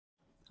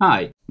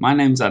Hi, my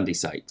name's Andy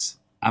Sykes.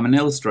 I'm an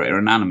illustrator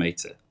and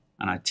animator,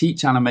 and I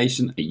teach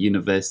animation at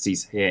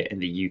universities here in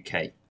the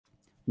UK.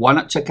 Why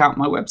not check out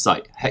my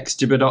website,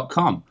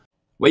 hexjibber.com,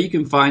 where you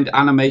can find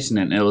animation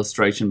and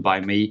illustration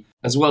by me,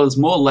 as well as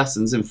more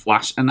lessons in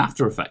Flash and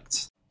After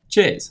Effects.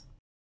 Cheers!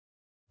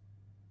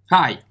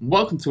 Hi, and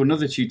welcome to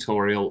another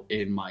tutorial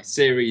in my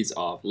series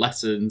of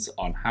lessons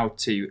on how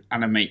to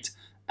animate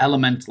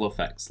elemental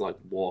effects like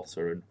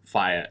water and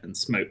fire and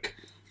smoke.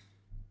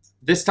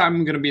 This time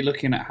I'm going to be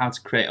looking at how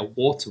to create a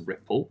water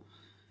ripple.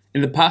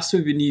 In the past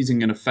we've been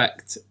using an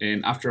effect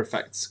in After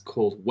Effects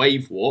called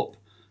wave warp,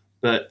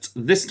 but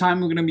this time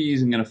we're going to be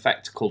using an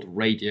effect called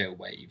radio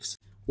waves.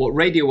 What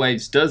radio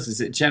waves does is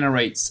it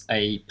generates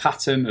a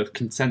pattern of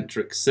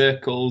concentric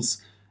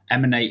circles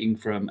emanating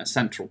from a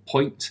central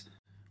point,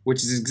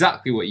 which is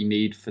exactly what you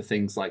need for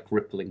things like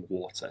rippling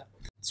water.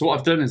 So what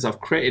I've done is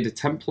I've created a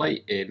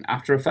template in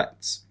After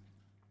Effects,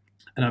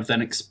 and I've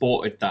then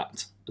exported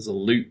that as a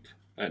loop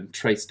and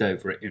traced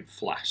over it in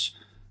Flash.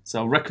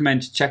 So I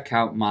recommend you check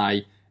out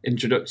my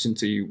introduction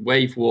to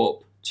wave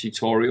warp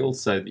tutorial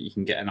so that you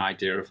can get an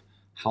idea of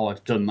how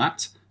I've done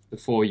that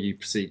before you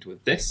proceed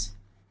with this.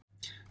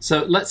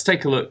 So let's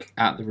take a look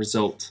at the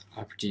result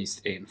I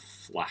produced in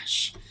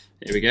Flash.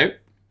 Here we go.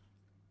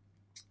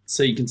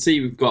 So you can see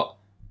we've got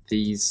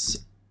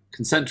these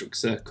concentric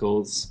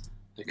circles.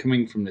 They're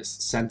coming from this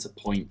center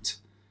point.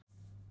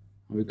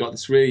 And we've got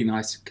this really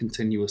nice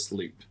continuous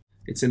loop.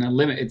 It's in a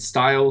limited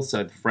style,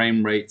 so the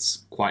frame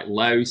rate's quite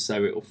low,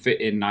 so it will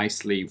fit in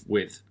nicely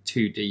with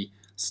 2D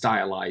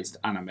stylized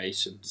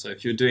animation. So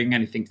if you're doing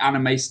anything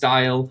anime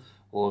style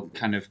or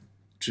kind of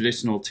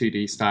traditional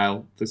 2D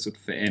style, this would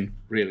fit in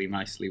really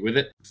nicely with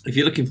it. If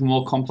you're looking for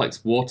more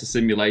complex water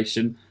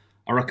simulation,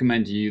 I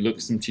recommend you look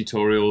at some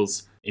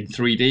tutorials in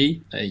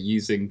 3D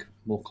using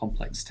more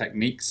complex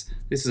techniques.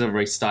 This is a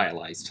very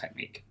stylized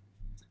technique.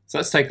 So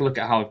let's take a look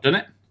at how I've done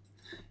it.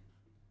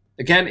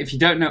 Again, if you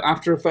don't know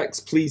After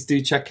Effects, please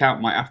do check out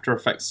my After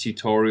Effects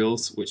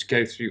tutorials, which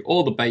go through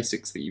all the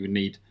basics that you would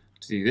need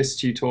to do this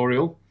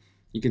tutorial.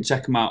 You can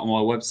check them out on my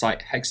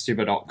website,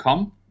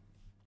 hexjibber.com.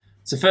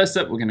 So first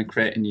up, we're going to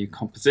create a new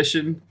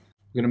composition.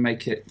 We're going to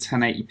make it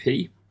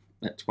 1080p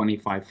at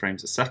 25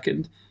 frames a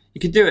second.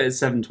 You could do it at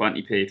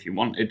 720p if you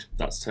wanted.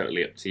 That's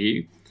totally up to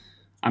you.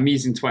 I'm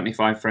using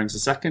 25 frames a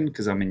second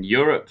because I'm in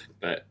Europe,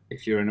 but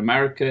if you're in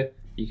America,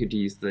 you could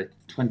use the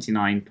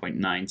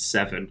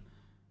 29.97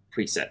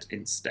 preset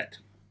instead.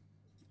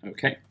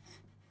 Okay.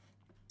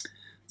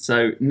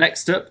 So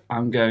next up,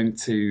 I'm going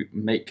to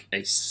make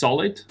a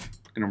solid. I'm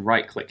going to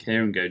right click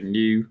here and go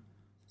new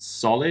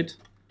solid.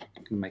 I'm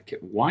going to make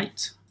it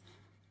white.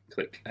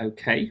 Click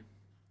OK.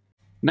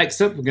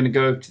 Next up, we're going to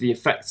go over to the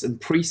effects and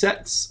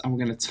presets, and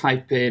we're going to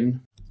type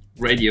in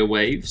radio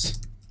waves.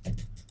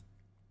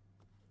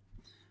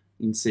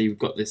 You can see we've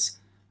got this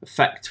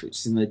effect which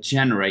is in the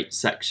generate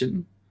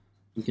section.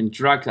 We can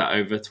drag that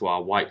over to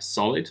our white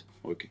solid,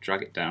 or we could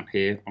drag it down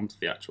here onto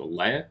the actual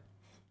layer.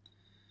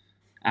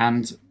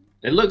 And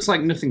it looks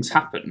like nothing's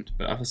happened,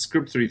 but if I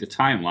scrub through the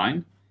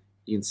timeline,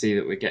 you can see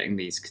that we're getting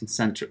these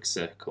concentric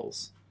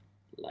circles,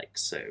 like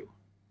so.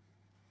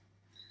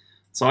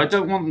 So I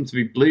don't want them to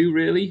be blue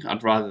really,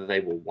 I'd rather they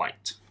were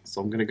white. So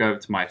I'm going to go over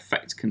to my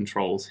effect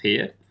controls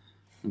here.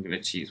 I'm going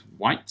to choose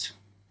white,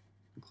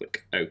 and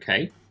click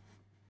OK.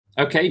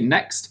 Okay,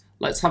 next,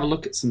 let's have a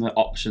look at some of the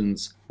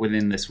options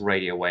within this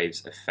radio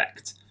waves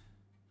effect.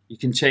 You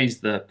can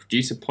change the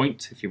producer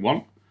point if you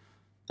want.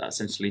 That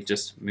essentially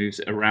just moves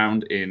it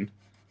around in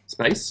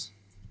space.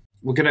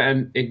 We're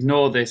going to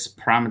ignore this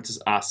parameters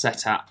are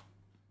set at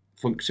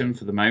function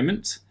for the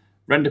moment.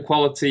 Render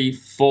quality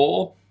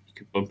 4, you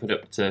can bump it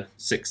up to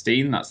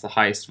 16, that's the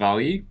highest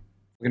value.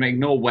 We're going to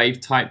ignore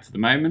wave type for the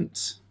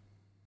moment.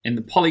 In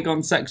the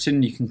polygon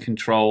section, you can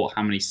control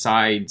how many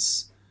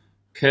sides,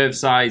 curve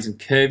size and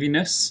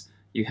curviness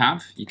you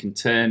have. You can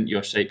turn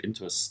your shape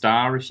into a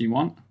star if you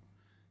want.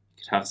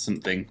 You could have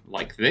something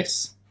like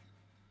this.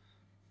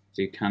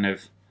 Do kind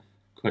of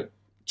quite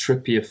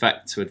trippy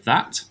effects with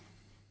that.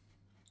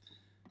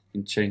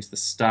 You can change the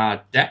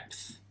star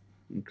depth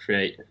and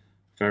create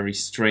very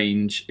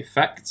strange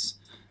effects.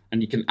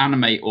 And you can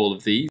animate all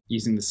of these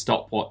using the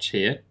stopwatch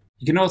here.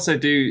 You can also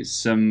do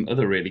some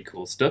other really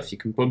cool stuff. You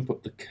can bump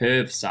up the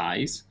curve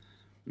size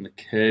and the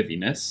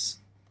curviness.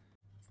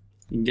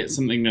 You can get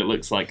something that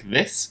looks like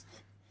this.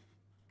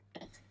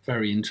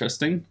 Very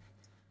interesting.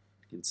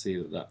 You can see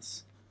that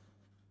that's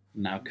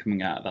now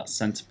coming out of that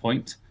center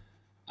point.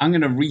 I'm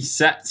going to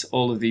reset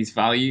all of these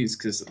values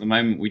because at the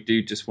moment we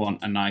do just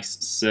want a nice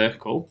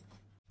circle.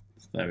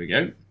 So there we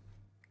go.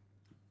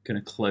 Going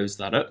to close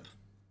that up.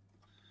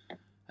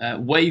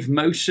 Wave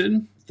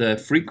motion, the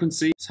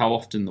frequency is how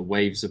often the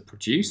waves are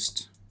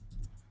produced.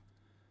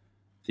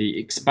 The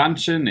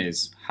expansion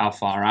is how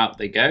far out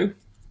they go.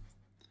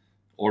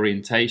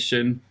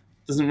 Orientation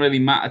doesn't really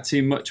matter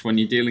too much when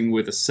you're dealing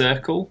with a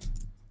circle.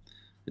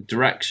 The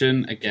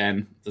direction,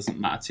 again, doesn't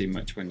matter too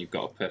much when you've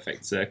got a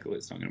perfect circle.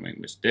 It's not going to make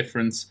much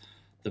difference.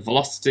 The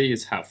velocity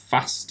is how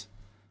fast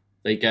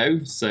they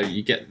go. So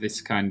you get this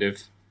kind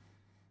of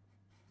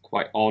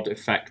quite odd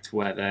effect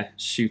where they're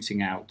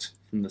shooting out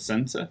from the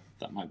center.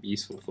 That might be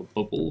useful for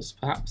bubbles,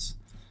 perhaps.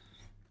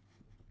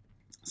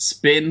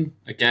 Spin,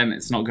 again,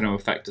 it's not going to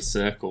affect a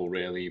circle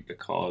really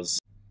because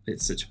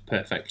it's such a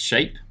perfect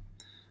shape.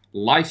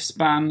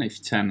 Lifespan, if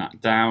you turn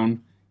that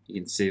down,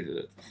 you can see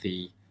that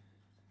the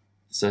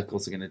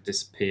circles are going to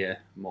disappear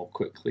more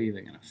quickly.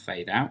 They're going to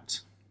fade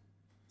out.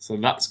 So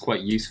that's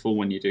quite useful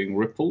when you're doing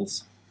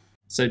ripples.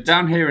 So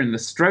down here in the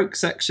stroke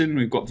section,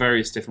 we've got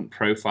various different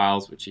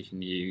profiles which you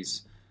can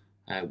use,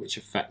 which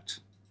affect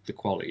the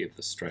quality of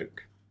the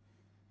stroke.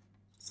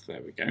 So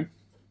there we go. I'm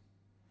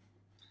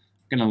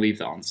going to leave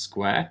that on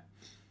square.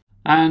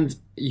 And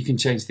you can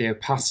change the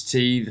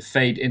opacity, the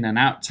fade in and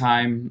out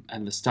time,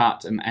 and the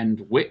start and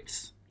end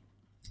width.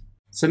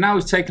 So now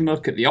we've taken a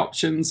look at the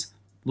options.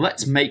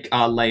 Let's make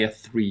our layer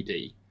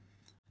 3D.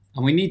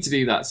 And we need to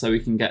do that so we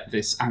can get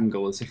this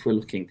angle as if we're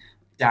looking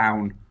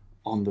down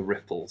on the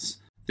ripples.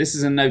 This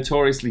is a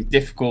notoriously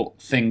difficult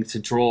thing to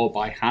draw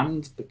by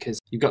hand because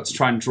you've got to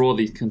try and draw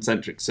these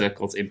concentric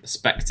circles in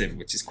perspective,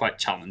 which is quite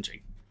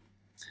challenging.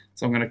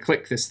 So I'm going to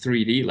click this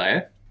 3D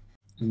layer,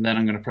 and then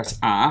I'm going to press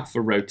R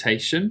for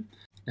rotation.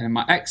 And in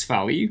my X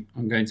value,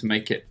 I'm going to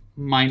make it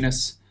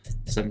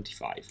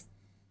 -75.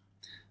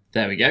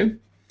 There we go.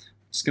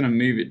 Just going to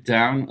move it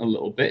down a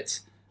little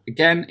bit.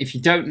 Again, if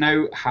you don't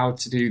know how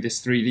to do this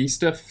 3D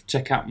stuff,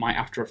 check out my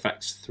After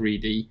Effects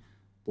 3D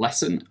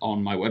lesson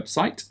on my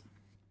website.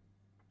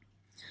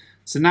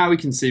 So now we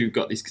can see we've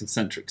got these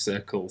concentric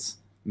circles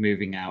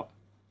moving out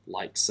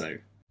like so.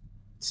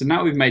 So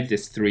now we've made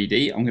this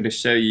 3D, I'm going to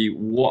show you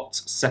what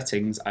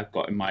settings I've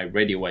got in my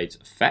radio waves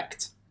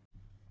effect.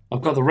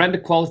 I've got the render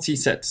quality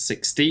set to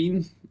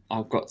 16.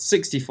 I've got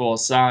 64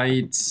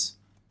 sides.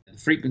 The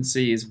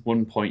frequency is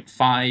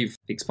 1.5.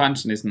 The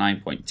expansion is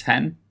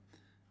 9.10.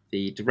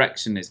 The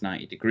direction is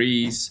 90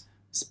 degrees.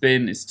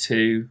 Spin is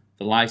 2.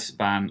 The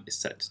lifespan is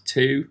set to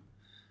 2.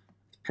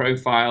 The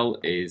profile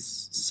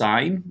is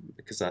sine,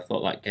 because I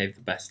thought that gave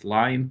the best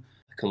line.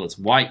 The color's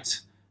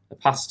white.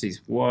 Opacity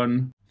is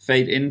 1.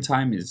 Fade in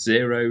time is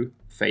 0.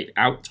 Fade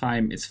out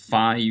time is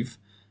 5.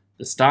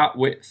 The start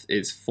width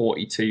is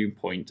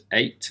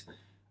 42.8.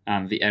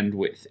 And the end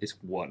width is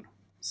 1.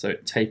 So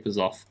it tapers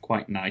off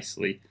quite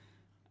nicely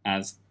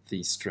as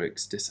the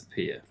strokes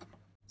disappear.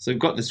 So we've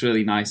got this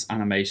really nice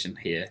animation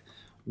here.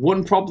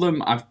 One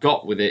problem I've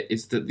got with it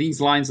is that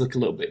these lines look a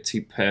little bit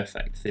too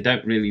perfect. They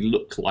don't really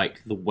look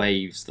like the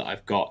waves that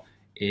I've got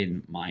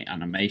in my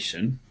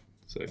animation.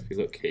 So if you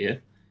look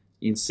here,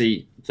 you can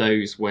see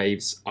those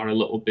waves are a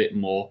little bit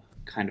more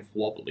kind of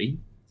wobbly.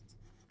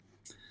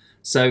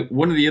 So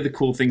one of the other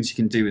cool things you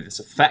can do with this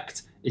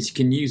effect is you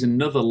can use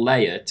another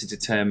layer to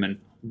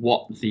determine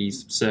what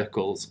these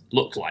circles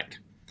look like.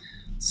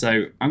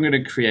 So I'm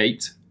going to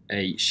create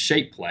a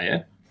shape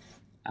layer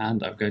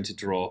and I'm going to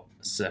draw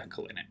a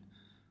circle in it.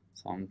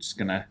 So I'm just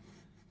going to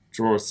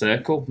draw a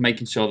circle,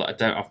 making sure that I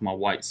don't have my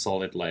white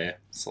solid layer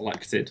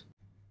selected.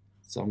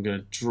 So I'm going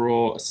to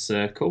draw a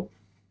circle.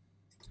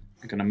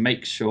 I'm going to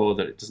make sure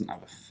that it doesn't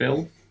have a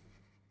fill.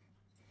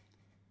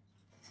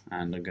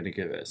 And I'm going to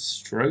give it a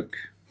stroke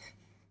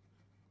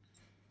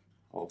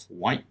of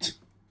white.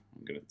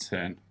 I'm going to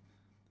turn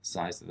the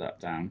size of that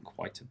down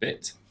quite a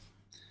bit.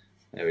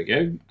 There we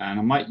go. And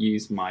I might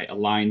use my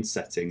align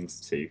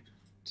settings to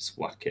just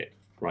whack it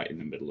right in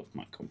the middle of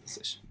my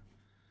composition.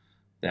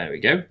 There we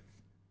go.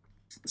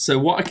 So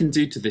what I can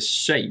do to this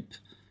shape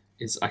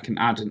is I can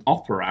add an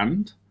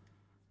operand.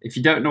 If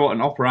you don't know what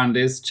an operand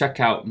is, check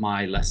out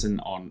my lesson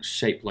on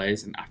shape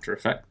layers in After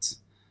Effects.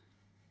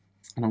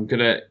 And I'm going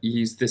to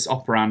use this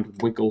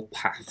operand wiggle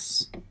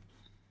paths.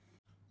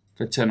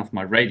 If I turn off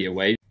my radio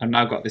wave, I've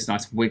now got this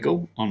nice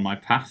wiggle on my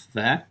path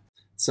there.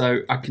 So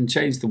I can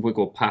change the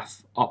wiggle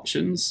path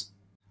options.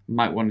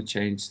 Might want to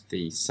change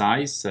the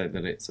size so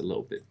that it's a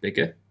little bit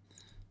bigger.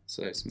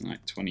 So something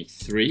like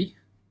 23.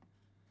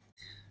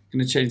 I'm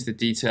going to change the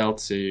detail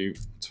to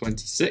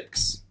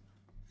 26.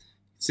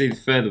 See, the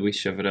further we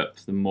shove it up,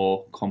 the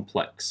more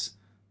complex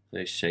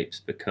those shapes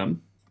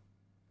become.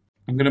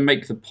 I'm going to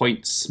make the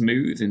point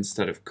smooth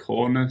instead of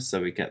corner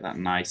so we get that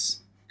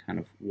nice kind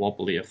of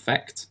wobbly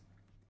effect.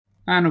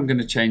 And I'm going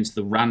to change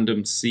the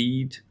random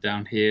seed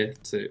down here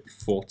to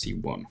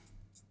 41.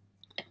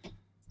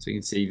 So you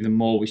can see the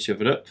more we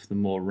shove it up, the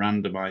more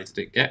randomized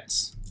it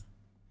gets.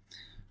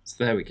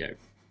 So there we go.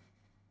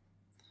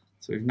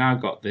 So we've now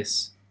got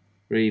this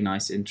really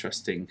nice,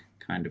 interesting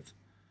kind of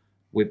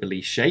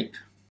wibbly shape.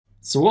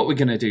 So what we're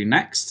going to do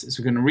next is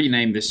we're going to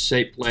rename this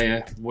shape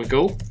layer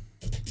wiggle.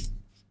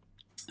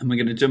 And we're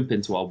going to jump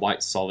into our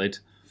white solid.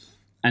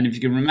 And if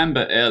you can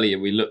remember earlier,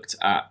 we looked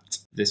at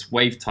this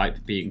wave type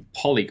being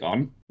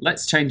polygon.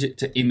 Let's change it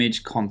to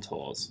image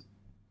contours.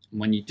 And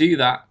when you do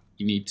that,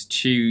 you need to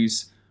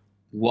choose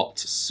what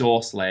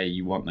source layer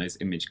you want those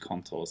image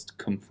contours to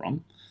come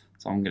from.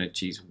 So I'm going to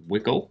choose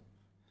wiggle.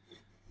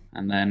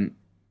 And then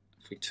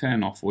if we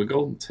turn off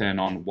wiggle and turn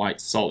on white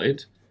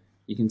solid,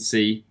 you can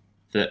see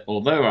that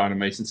although our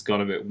animation's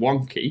got a bit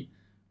wonky,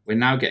 we're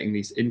now getting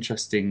these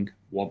interesting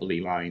wobbly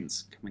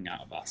lines coming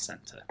out of our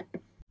center.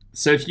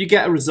 So if you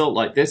get a result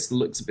like this that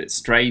looks a bit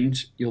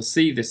strange, you'll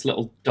see this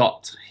little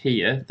dot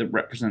here that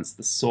represents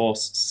the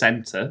source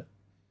center,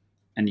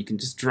 and you can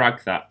just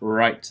drag that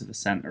right to the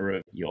center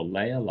of your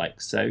layer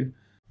like so.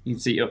 You can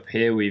see up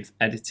here we've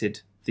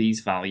edited these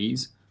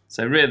values.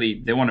 So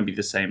really they want to be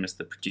the same as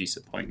the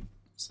producer point.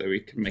 So we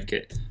can make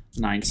it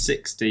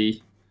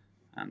 960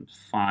 and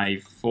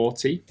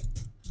 540,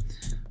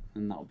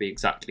 and that'll be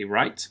exactly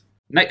right.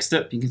 Next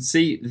up, you can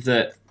see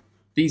that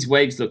these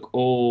waves look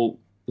all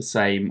the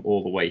same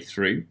all the way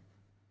through.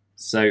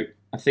 So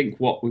I think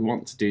what we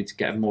want to do to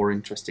get a more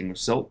interesting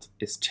result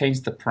is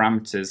change the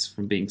parameters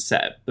from being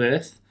set at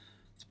birth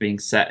to being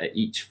set at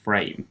each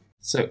frame.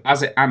 So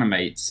as it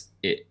animates,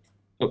 it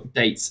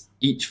updates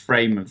each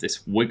frame of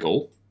this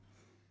wiggle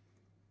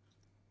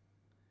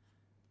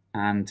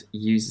and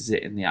uses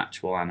it in the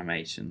actual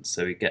animation,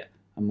 so we get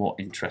a more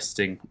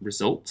interesting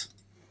result.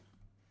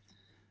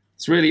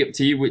 It's really up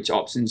to you which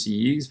options you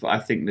use, but I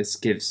think this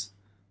gives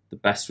the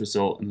best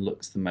result and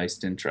looks the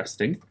most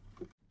interesting.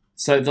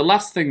 So the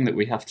last thing that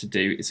we have to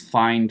do is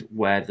find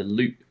where the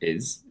loop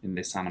is in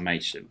this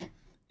animation.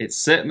 It's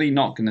certainly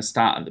not going to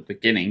start at the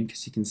beginning,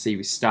 because you can see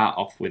we start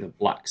off with a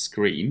black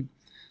screen.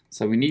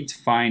 So we need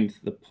to find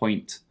the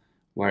point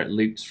where it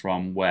loops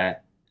from,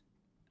 where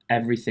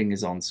everything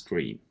is on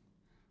screen.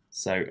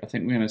 So I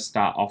think we're going to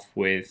start off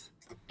with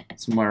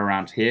somewhere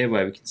around here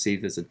where we can see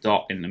there's a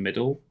dot in the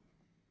middle.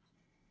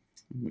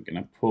 We're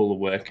going to pull the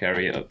work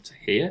area up to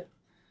here.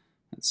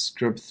 Let's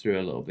scrub through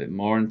a little bit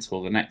more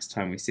until the next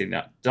time we see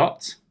that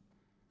dot.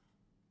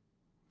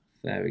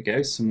 There we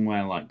go,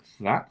 somewhere like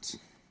that.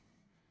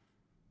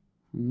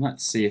 And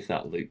let's see if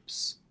that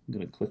loops. I'm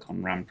going to click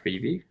on RAM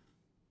Preview.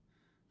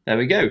 There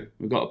we go,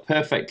 we've got a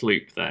perfect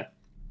loop there.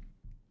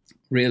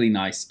 Really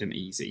nice and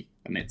easy,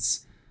 and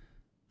it's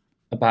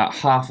about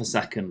half a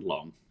second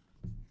long.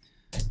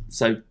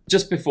 So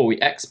just before we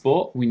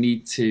export, we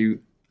need to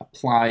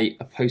apply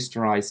a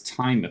posterized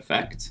time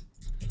effect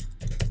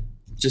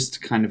just to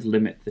kind of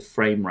limit the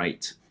frame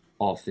rate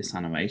of this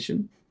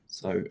animation.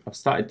 So I've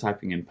started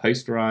typing in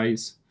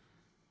posterize,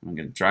 and I'm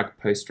going to drag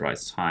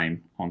posterized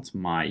time onto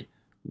my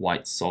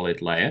white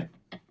solid layer.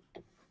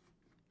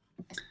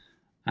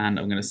 And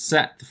I'm going to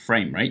set the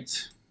frame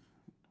rate.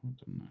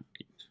 And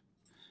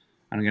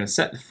I'm going to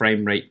set the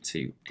frame rate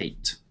to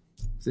 8.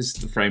 This is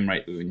the frame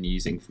rate that we've been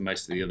using for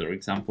most of the other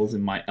examples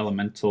in my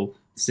Elemental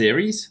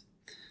series.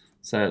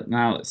 So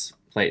now let's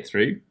play it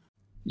through.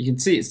 You can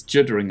see it's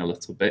juddering a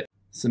little bit.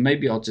 So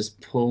maybe I'll just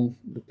pull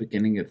the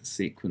beginning of the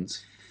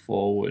sequence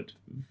forward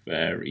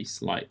very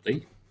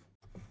slightly.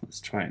 Let's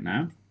try it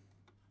now.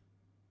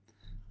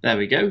 There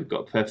we go, we've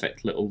got a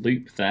perfect little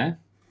loop there.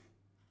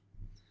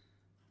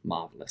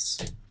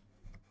 Marvelous.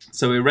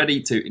 So we're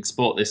ready to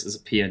export this as a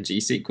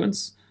PNG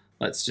sequence.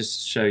 Let's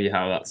just show you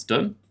how that's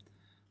done.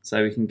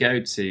 So we can go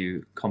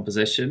to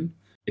Composition.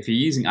 If you're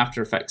using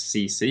After Effects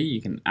CC,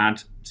 you can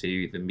add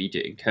to the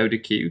media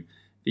encoder queue.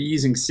 If you're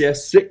using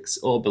CS6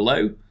 or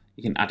below,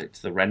 you can add it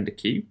to the render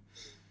queue.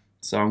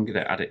 So I'm going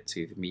to add it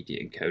to the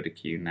media encoder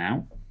queue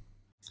now.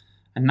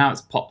 And now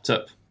it's popped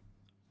up.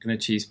 I'm going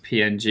to choose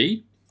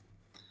PNG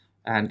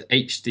and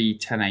HD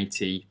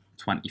 1080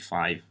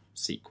 25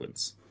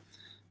 sequence.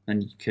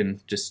 Then you can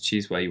just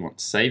choose where you want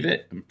to save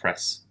it and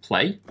press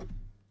play,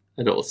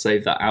 and it'll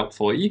save that out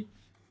for you.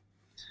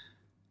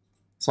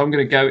 So I'm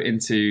going to go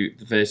into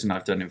the version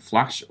I've done in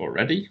Flash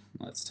already.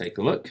 Let's take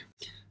a look.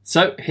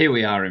 So here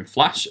we are in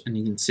Flash, and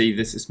you can see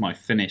this is my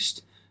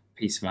finished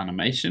piece of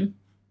animation.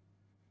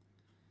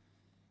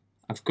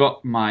 I've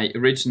got my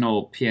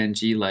original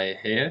PNG layer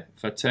here.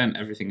 If I turn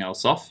everything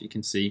else off, you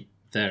can see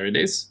there it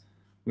is.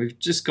 We've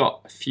just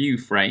got a few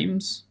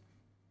frames.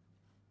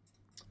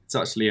 It's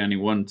actually only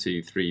 1,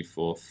 2, 3,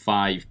 4,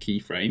 5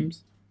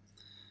 keyframes.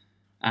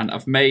 And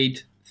I've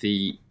made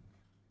the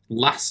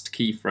last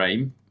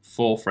keyframe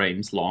 4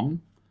 frames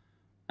long,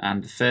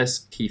 and the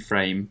first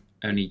keyframe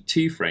only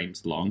 2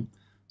 frames long,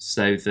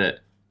 so that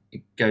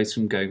it goes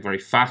from going very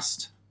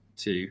fast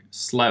to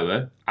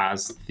slower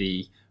as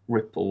the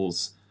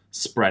ripples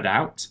spread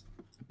out,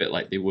 a bit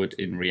like they would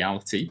in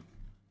reality.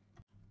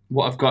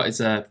 What I've got is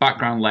a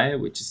background layer,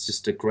 which is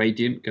just a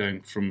gradient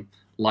going from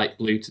light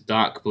blue to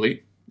dark blue.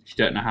 If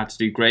you don't know how to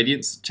do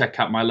gradients, check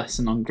out my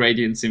lesson on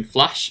gradients in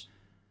Flash.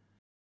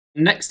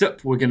 Next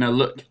up, we're going to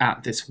look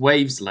at this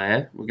waves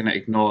layer. We're going to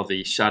ignore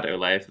the shadow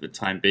layer for the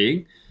time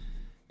being.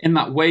 In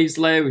that waves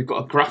layer, we've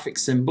got a graphic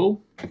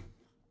symbol.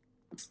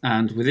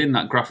 And within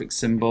that graphic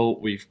symbol,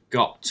 we've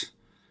got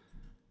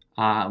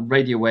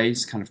radio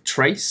waves kind of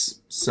trace.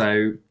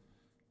 So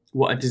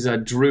what I did is I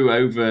drew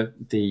over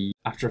the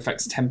After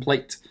Effects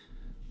template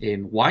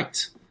in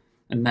white.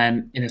 And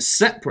then in a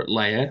separate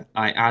layer,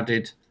 I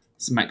added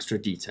some extra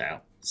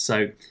detail.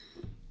 So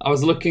I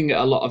was looking at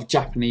a lot of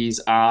Japanese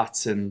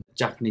art and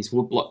Japanese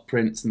woodblock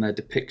prints and their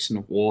depiction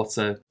of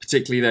water,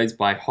 particularly those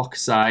by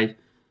Hokusai.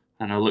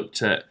 And I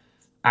looked at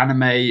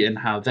Anime and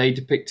how they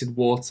depicted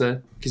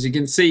water, because you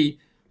can see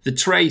the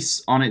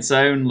trace on its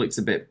own looks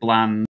a bit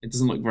bland. It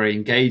doesn't look very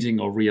engaging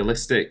or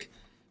realistic.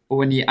 But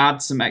when you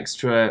add some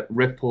extra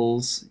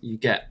ripples, you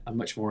get a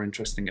much more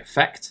interesting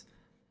effect.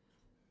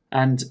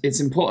 And it's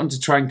important to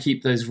try and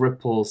keep those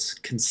ripples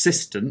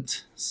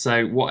consistent.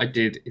 So what I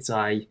did is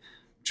I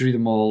drew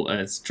them all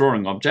as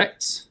drawing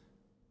objects,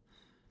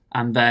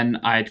 and then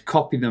I'd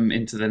copy them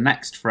into the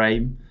next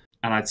frame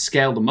and I'd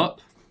scale them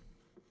up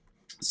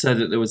so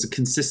that there was a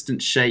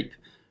consistent shape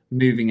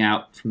moving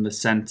out from the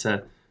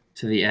center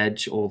to the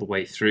edge all the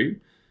way through.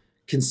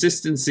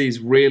 Consistency is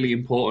really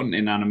important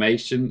in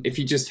animation. If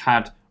you just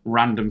had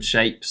random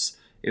shapes,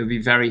 it would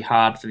be very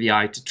hard for the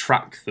eye to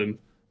track them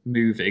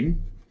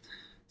moving.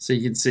 So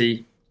you can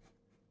see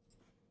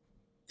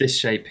this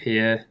shape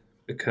here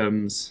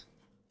becomes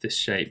this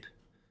shape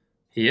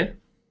here.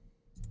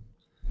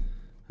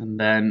 And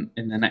then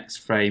in the next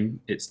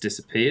frame, it's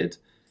disappeared.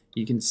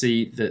 You can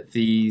see that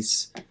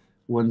these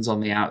ones on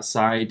the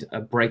outside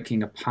are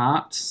breaking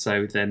apart,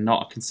 so they're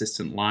not a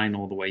consistent line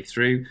all the way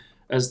through.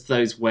 As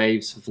those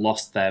waves have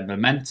lost their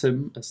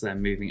momentum, as they're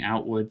moving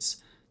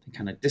outwards, they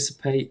kind of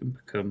dissipate and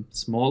become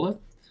smaller.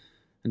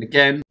 And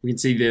again, we can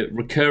see the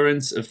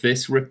recurrence of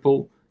this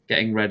ripple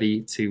getting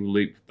ready to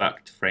loop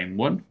back to frame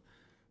 1,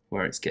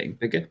 where it's getting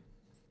bigger.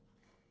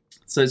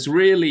 So it's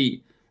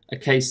really a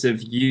case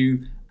of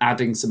you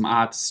adding some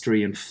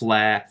artistry and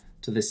flair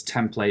to this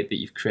template that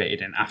you've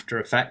created in After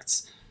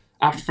Effects.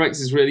 After Effects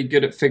is really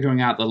good at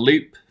figuring out the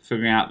loop,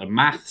 figuring out the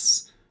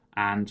maths,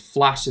 and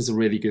Flash is a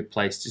really good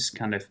place to just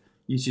kind of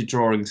use your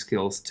drawing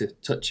skills to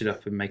touch it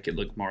up and make it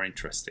look more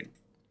interesting.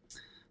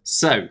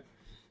 So,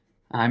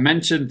 I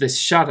mentioned this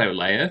shadow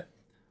layer.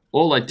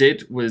 All I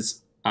did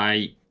was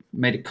I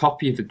made a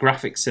copy of the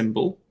graphic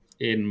symbol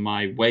in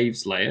my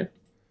waves layer,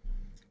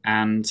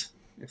 and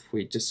if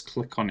we just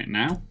click on it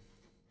now,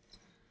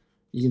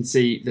 you can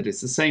see that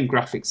it's the same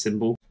graphic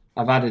symbol.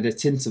 I've added a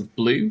tint of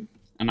blue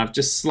and I've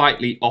just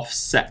slightly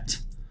offset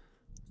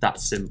that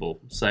symbol.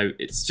 So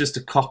it's just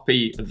a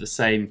copy of the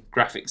same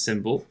graphic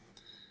symbol,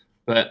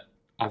 but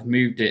I've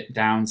moved it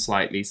down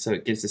slightly so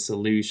it gives this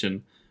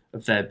illusion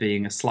of there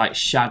being a slight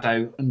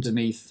shadow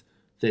underneath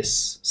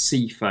this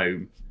sea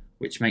foam,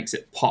 which makes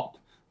it pop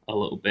a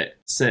little bit.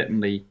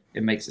 Certainly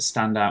it makes it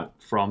stand out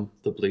from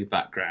the blue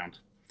background.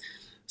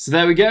 So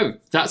there we go.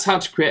 That's how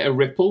to create a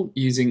ripple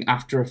using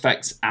After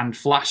Effects and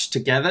Flash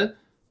together.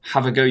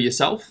 Have a go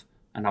yourself,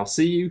 and I'll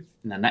see you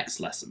in the next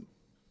lesson.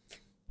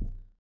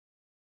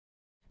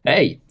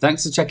 Hey,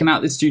 thanks for checking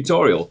out this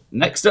tutorial.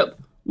 Next up,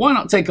 why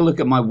not take a look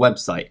at my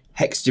website,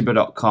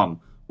 hexjibber.com,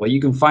 where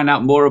you can find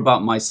out more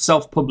about my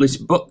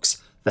self-published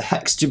books, the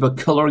Hexjibber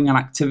Colouring and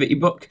Activity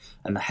book,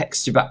 and the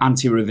Hexjibber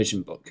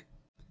Anti-Revision book.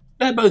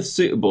 They're both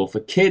suitable for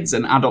kids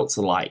and adults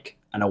alike,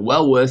 and are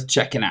well worth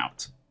checking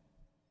out.